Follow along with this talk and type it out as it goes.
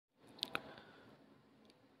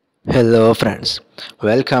Hello friends,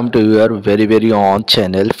 welcome to your very own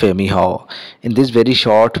channel Femi How. In this very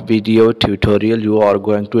short video tutorial you are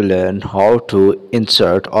going to learn how to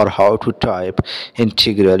insert or how to type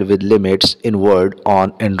integral with limits in Word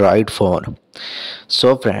on Android phone.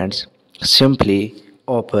 So friends, simply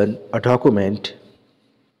open a document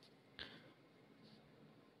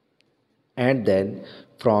and then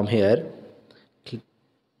from here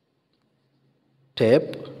tap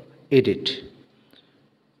edit.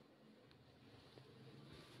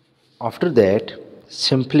 After that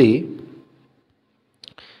simply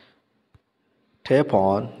tap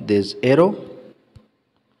on this arrow.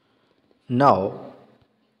 Now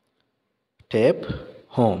tap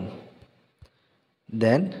home,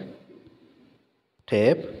 then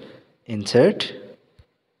tap insert,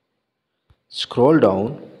 scroll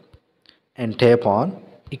down and tap on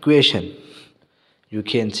equation. You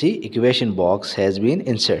can see equation box has been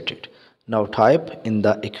inserted. Now type in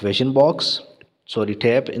the equation box,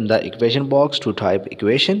 tap in the equation box to type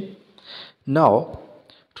equation. Now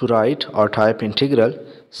to write or type integral,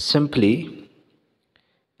 simply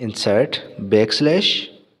insert backslash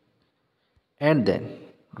and then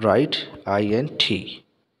write int.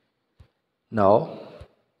 Now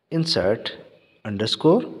insert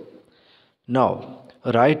underscore. Now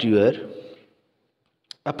write your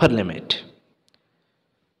upper limit,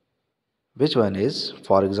 which one is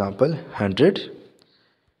for example 100,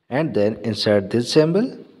 and then insert this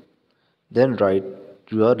symbol. Then write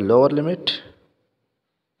your lower limit,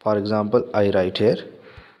 for example I write here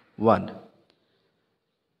 1.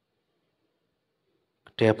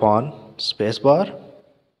 Tap on spacebar.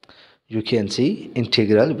 You can see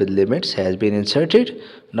integral with limits has been inserted.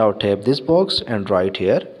 Now tap this box and write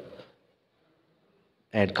here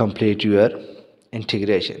and complete your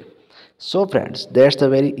integration. So friends, that's the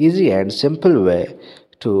very easy and simple way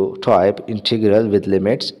to type integral with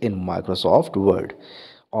limits in Microsoft Word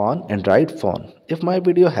on Android phone. If my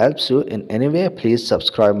video helps you in any way, please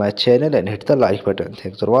subscribe my channel and hit the like button.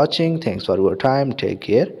 Thanks for watching. Thanks for your time. Take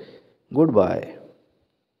care. Goodbye.